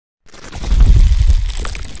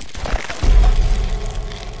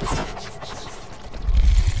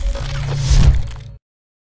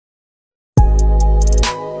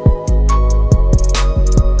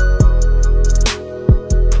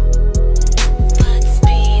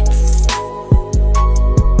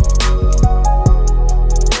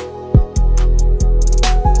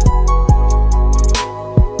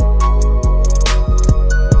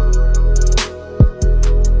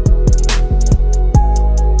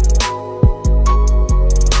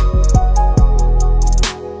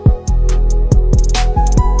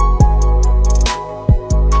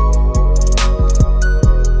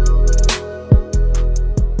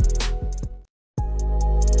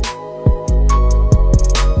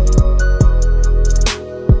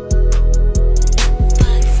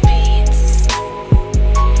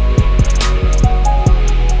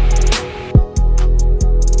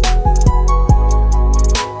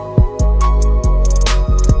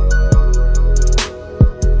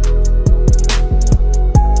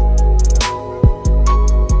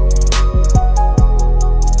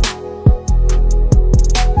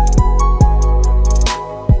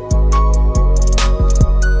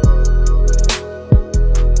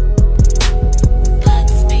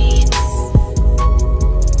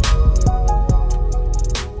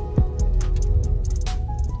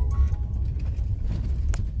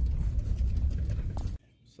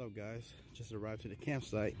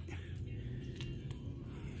campsite.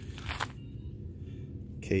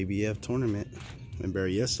 Kbf tournament in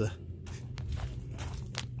Berryessa.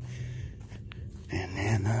 And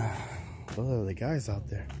then oh, the guys out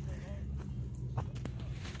there.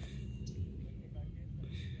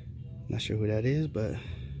 Not sure who that is, but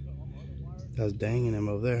that's danging him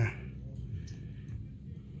over there.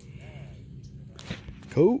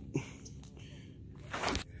 Cool.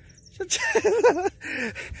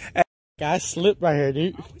 Guy slipped right here,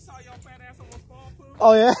 dude. We saw your fat ass on the spawn pool.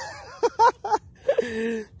 Oh yeah.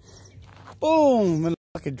 Boom! And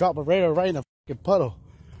I fucking dropped a radar right in a fucking puddle.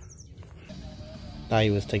 Thought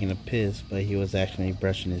he was taking a piss, but he was actually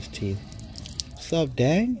brushing his teeth. What's up,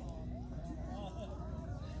 dang?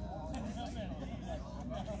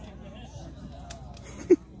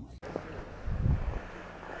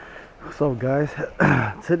 What's up, guys?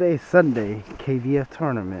 Today's Sunday, Kbf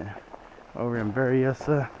tournament over in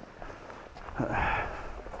Berryessa. Got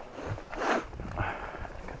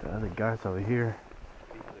the other guys over here.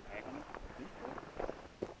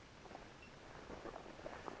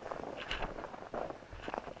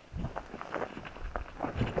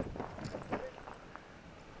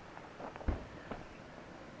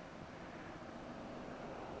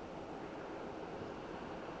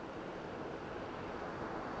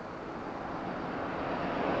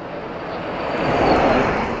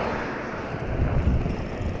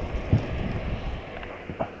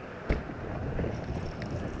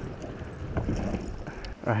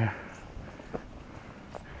 Right here.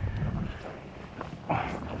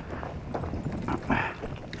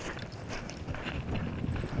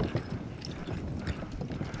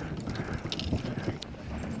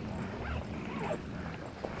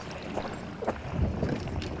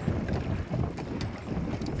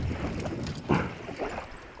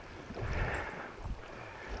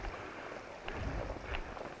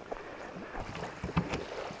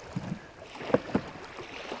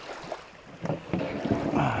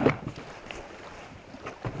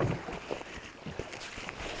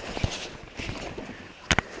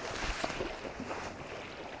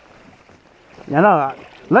 You know,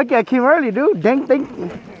 look at Kim early, dude. Dang, better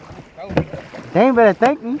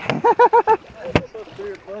thank me. Wake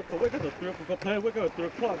up at 3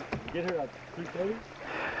 o'clock. Get here at 3:30.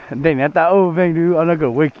 Dang, that's that old thing, dude. I'm not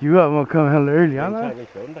gonna wake you up. I'm gonna come hella early. I know.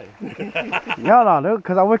 Y'all know, dude,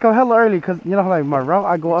 because I wake up hella early. Because, you know, like my route,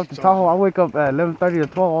 I go up to Tahoe. I wake up at 11:30 to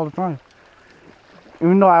 12 all the time.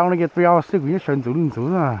 Even though I only get 3 hours sleep. You're trying to do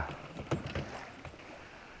that.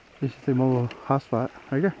 This is the mobile hotspot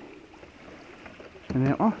right there. And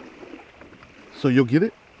then, oh. So you'll get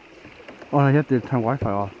it? Oh, no, you have to turn Wi-Fi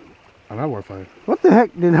off. I got Wi-Fi. What the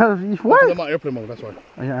heck? Did that, what? I'm on airplane mode, that's why.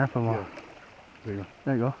 Oh, yeah, airplane mode. Yeah. There you go.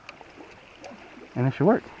 There you go. And it should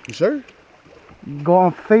work. You sure? Go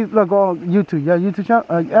on Facebook, go on YouTube. Yeah, YouTube channel.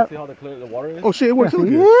 Yeah. See how clear the water is? Oh shit, it works. Yeah,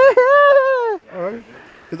 Yeah. yeah. Alright.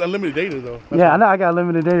 It's unlimited data though. That's Yeah, I know I got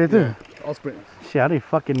limited data too. Yeah, all spent. Shit, I didn't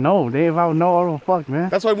fucking know. If I would know, I don't fuck, man.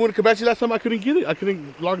 That's why when I went to Kabachi last time I couldn't get it. I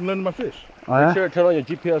couldn't log none of my fish. Oh, yeah? Make sure to turn on your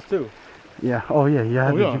GPS too. Yeah. Oh, yeah. You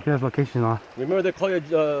have Oh, the yeah. GPS location on. Remember they call you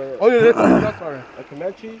Oh yeah, that's fine. a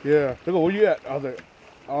Comanche? Yeah. They go, where you at? I was like,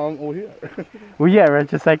 over here. Well, yeah,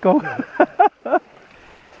 Rancho Psycho.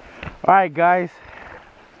 Alright, guys.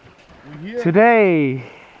 Today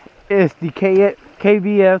is the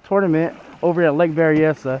KBF tournament over at Lake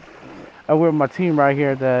Berryessa. I'm with my team right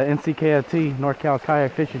here, the NCKFT, North Cal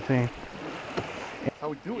Kayak Fishing Team. How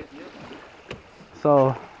we do it?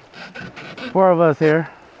 So, 4 of us here.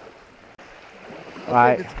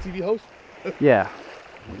 Alright. It's a TV host. Yeah.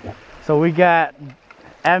 So we got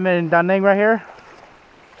Admin and Daneng right here.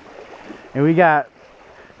 And we got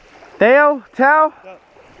Theo, Tao.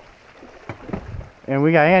 And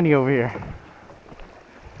we got Andy over here.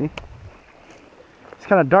 See? It's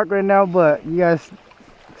kind of dark right now, but you guys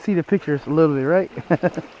see the pictures a little bit, right?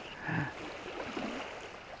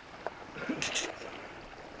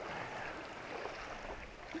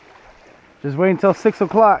 Just wait until 6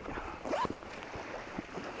 o'clock.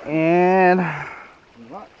 And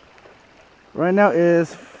right now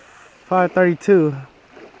is 5:32.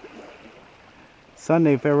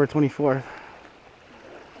 Sunday, February 24th.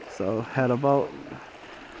 So had about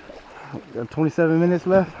 27 minutes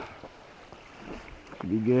left. Should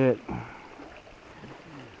be good.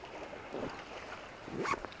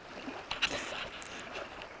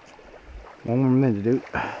 One more minute, dude.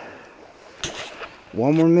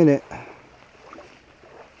 One more minute.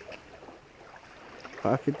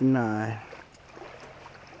 5:59.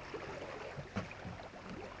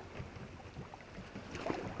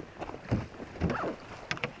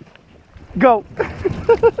 Go.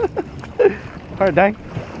 Alright, dang.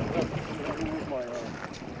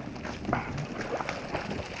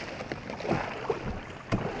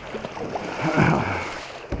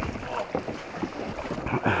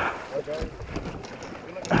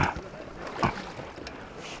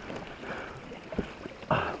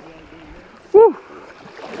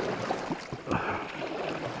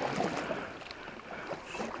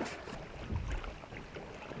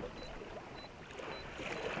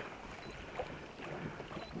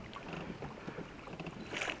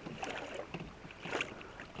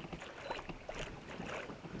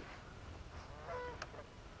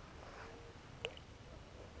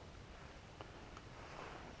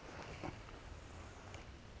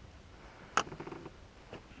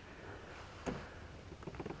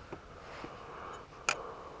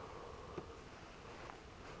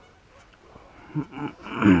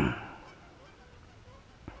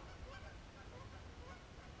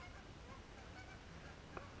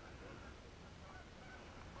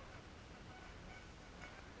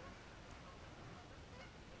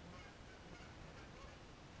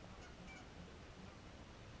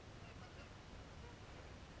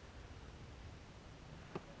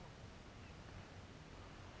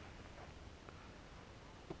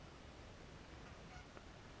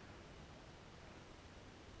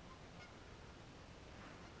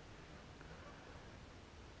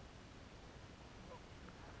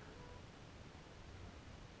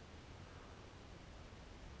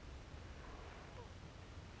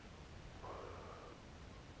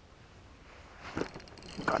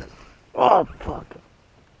 Got it. Oh, fuck.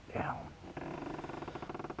 Down.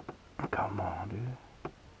 Come on, dude.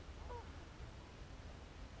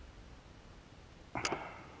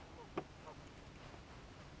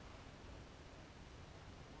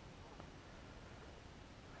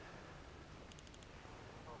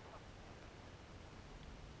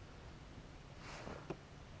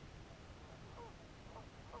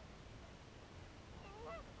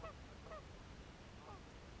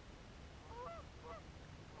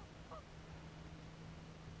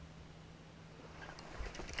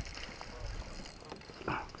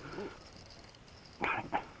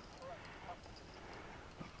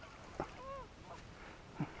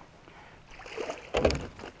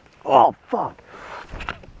 Oh, fuck.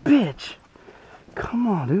 Bitch. Come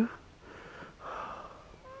on, dude.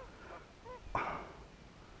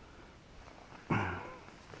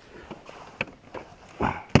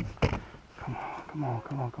 Come on,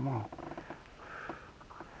 come on, come on.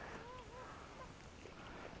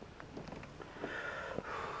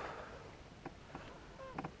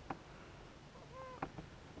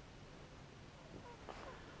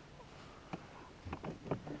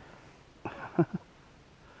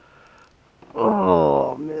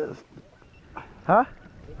 Oh, missed. Huh?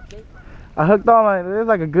 I hooked on like, it was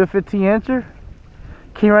like a good 15 incher.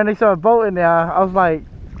 Came right next to a boat and I was like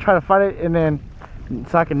trying to fight it and then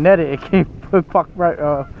so I can net it. It came hook popped right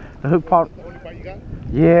the hook popped. The only bite you got?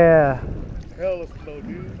 Yeah. It's hella slow,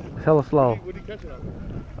 dude. It's hella slow. What did you catch it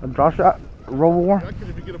on? A drop shot, rover worm. I couldn't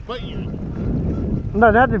even get a bite yet. No,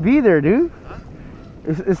 it had to be there, dude. Huh?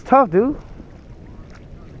 It's tough, dude.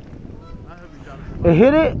 I haven't got it. It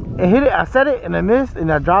hit it, I set it and I missed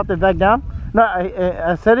and I dropped it back down. No,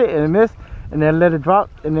 I set it and it missed and then let it drop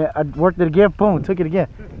and then I worked it again, boom, took it again.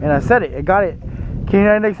 And I set it got it. Came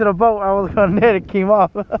right next to the boat, I was gonna net it, came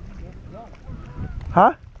off.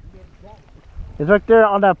 Huh? It's right there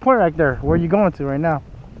on that point right there. Where you going to right now?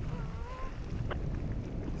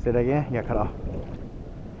 Say that again? You got cut off.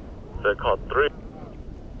 They caught 3.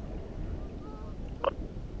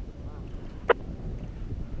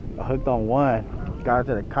 I hooked on one. Got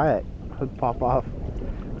into the kayak. Hook pop off.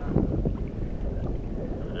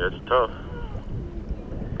 Yeah, it's tough.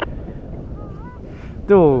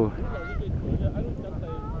 Dude.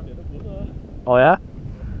 Oh yeah?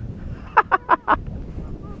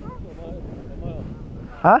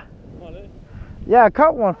 Huh? Yeah, I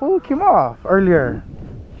caught one. Fool came off earlier.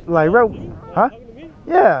 Like, huh?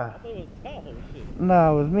 Yeah.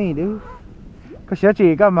 No, it was me, dude. Cause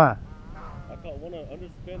you got mine. I caught one on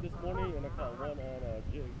underspin this morning and I caught one on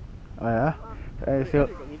jig. Oh yeah. Hey, so,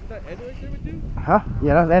 Was that Eddie right there with you? huh?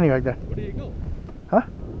 Yeah, that's Annie right there. Where did he go? Huh?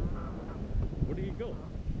 Where did he go?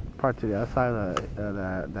 Part to the other side of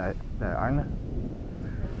that island.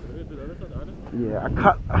 To the other side of the island? Yeah,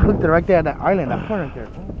 I hooked it right there at that island, that point right there.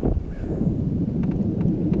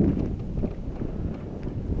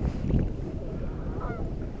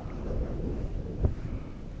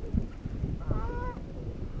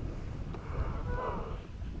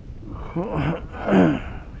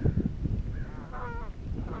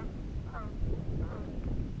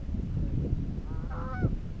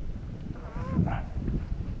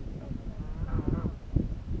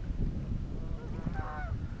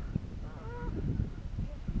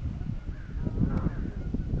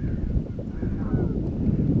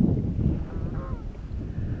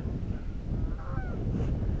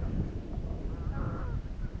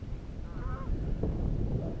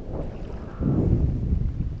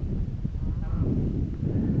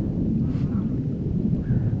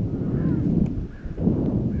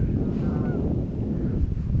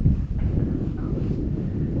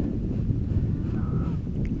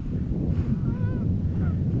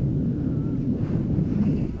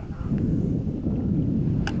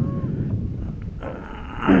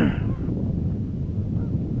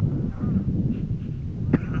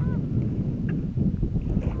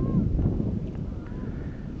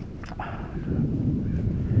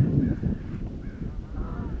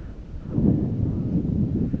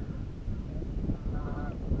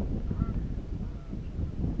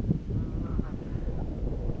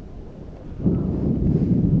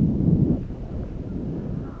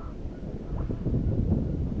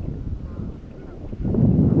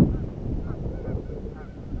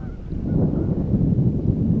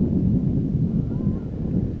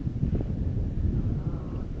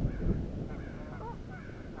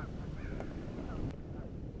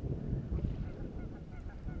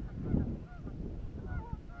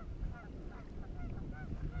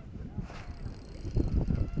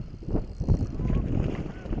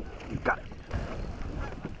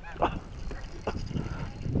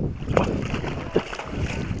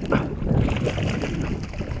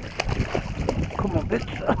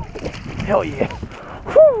 Hell yeah.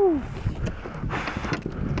 Woo.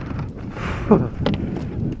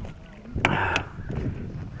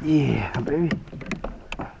 Yeah, baby.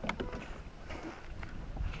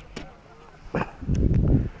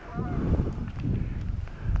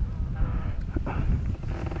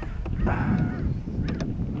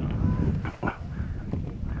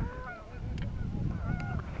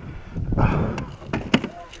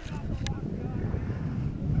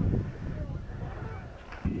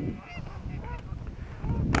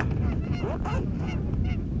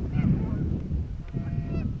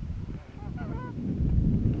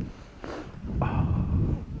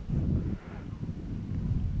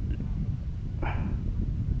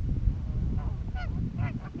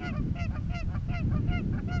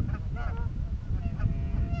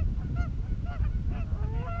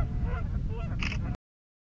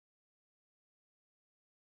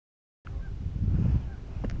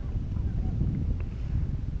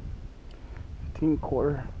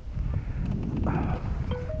 Quarter.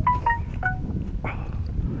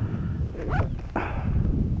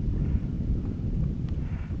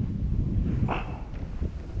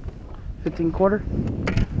 $15 quarter.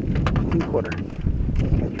 $15 quarter.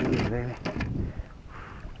 Catch release, baby.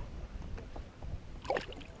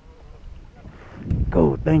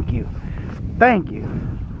 Go. Thank you. Thank you.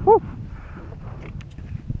 Woo.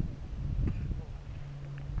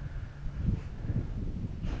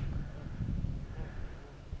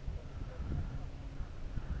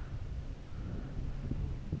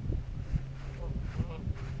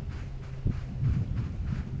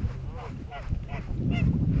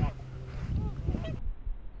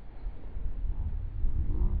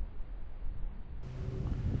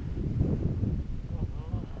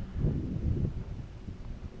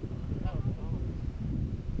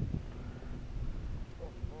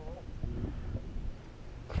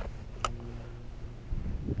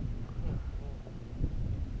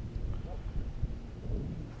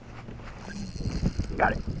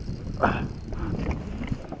 Got it.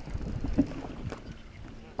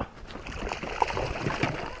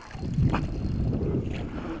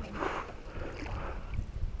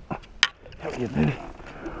 Hell yeah, baby.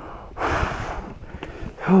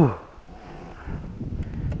 Whew.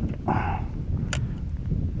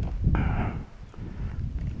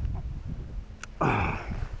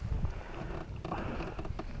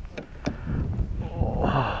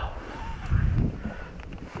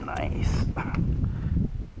 Nice.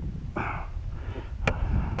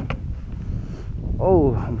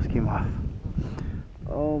 Oh, almost came off.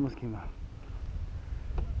 Almost came off.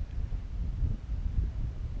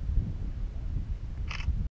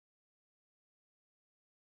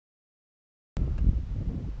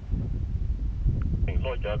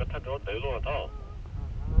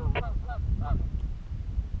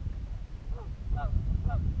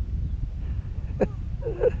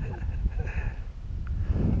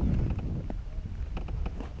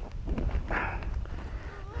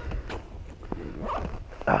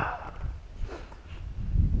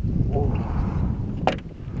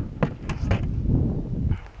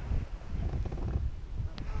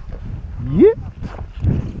 Yeah.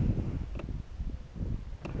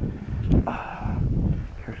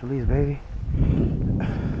 Here's release, baby.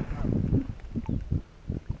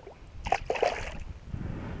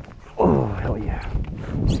 Oh, hell yeah.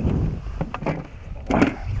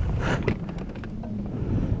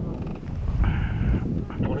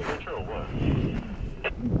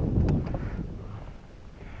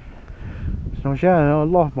 Nó sẽ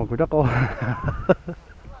lo một cái đất cô.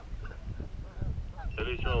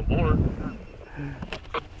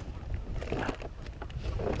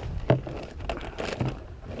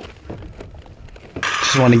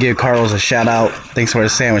 Just want to give Carlos a shout out. Thanks for the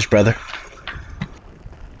sandwich, brother.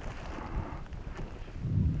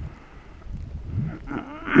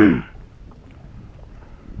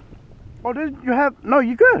 Oh, did you have? No,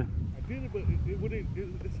 you good. I did it, but it wouldn't.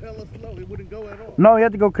 It's hella slow. It wouldn't go at all. No, you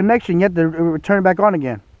have to go connection. You have to turn it back on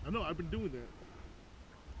again. I know. I've been doing that.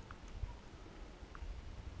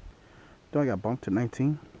 Do I got bumped to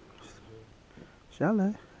 19? Shall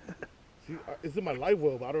I? See, it's in my live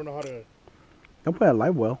well, but I don't know how to. Don't put a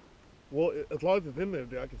live well. Well, as long as it's in there,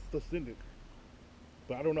 I can still send it.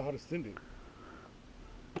 But I don't know how to send it.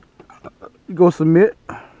 You go submit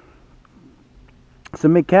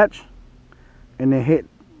catch, and then hit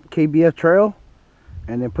Kbf Trail,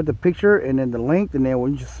 and then put the picture and then the link, and then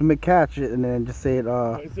when you just submit catch it, and then just say it.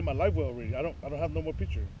 It's in my live well already. I don't have no more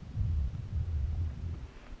picture.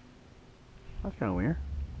 That's kind of weird.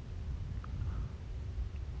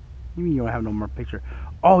 You mean you don't have no more picture?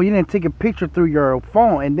 Oh, you didn't take a picture through your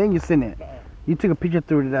phone and then you send it. You took a picture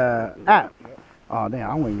through the app. Yep. Oh damn,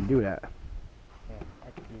 I won't even do that.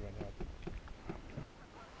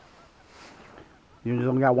 You just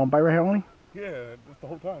only got one bite right here only? Yeah, just the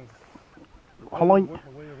whole time. How long? Work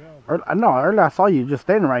my way around. No, earlier I saw you just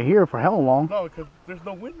standing right here for hell long. No, because there's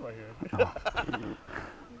no wind right here. You know,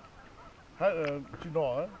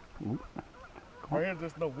 huh? Right here,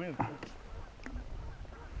 there's no wind.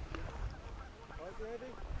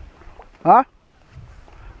 Huh?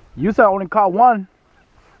 You said only caught one.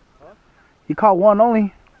 Huh? He caught one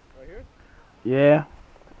only. Right here? Yeah.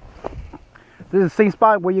 This is the same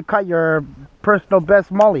spot where you caught your personal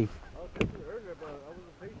best molly. I was fishing earlier, but I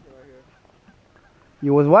wasn't patient right here.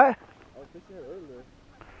 You was what? I was fishing it earlier.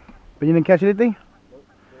 But you didn't catch anything? Nope.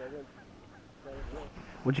 But I went down as well.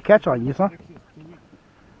 What'd you catch on, you son?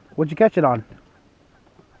 What'd you catch it on?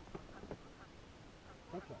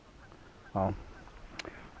 Oh.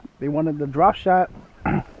 They wanted the drop shot.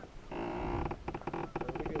 Look at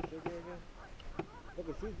Sue again. Look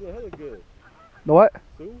at Sue's doing hella good. The what?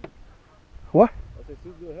 Sue? What? I said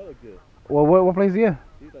Sue's doing hella good. Well, what place is he in?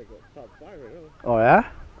 He's like a top 5 right now. Oh, yeah?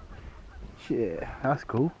 Shit, that's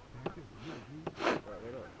cool. Alright,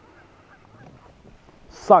 wait up.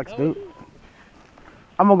 Sucks, dude.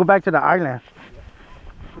 I'm gonna go back to the island.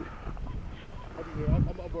 I'm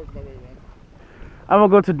working my way around. I'm gonna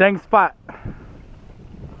go to Dang Spot.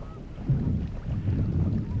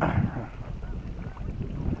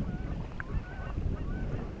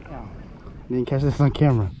 Didn't catch this on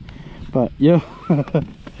camera, but yeah.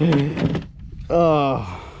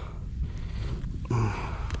 Oh.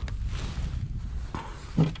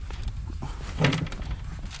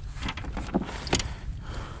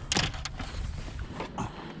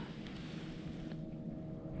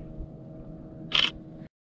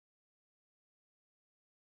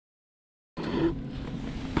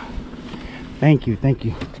 Thank you, thank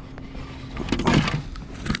you.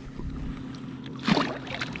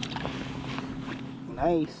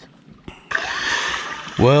 Nice.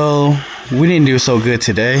 Well, we didn't do so good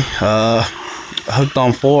today. Hooked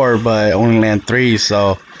on 4, but only land 3.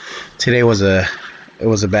 So today was a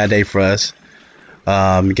bad day for us.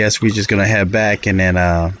 Guess we're just gonna head back and then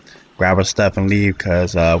grab our stuff and leave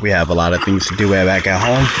because we have a lot of things to do back at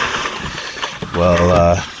home.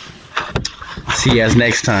 Well, see you guys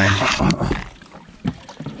next time.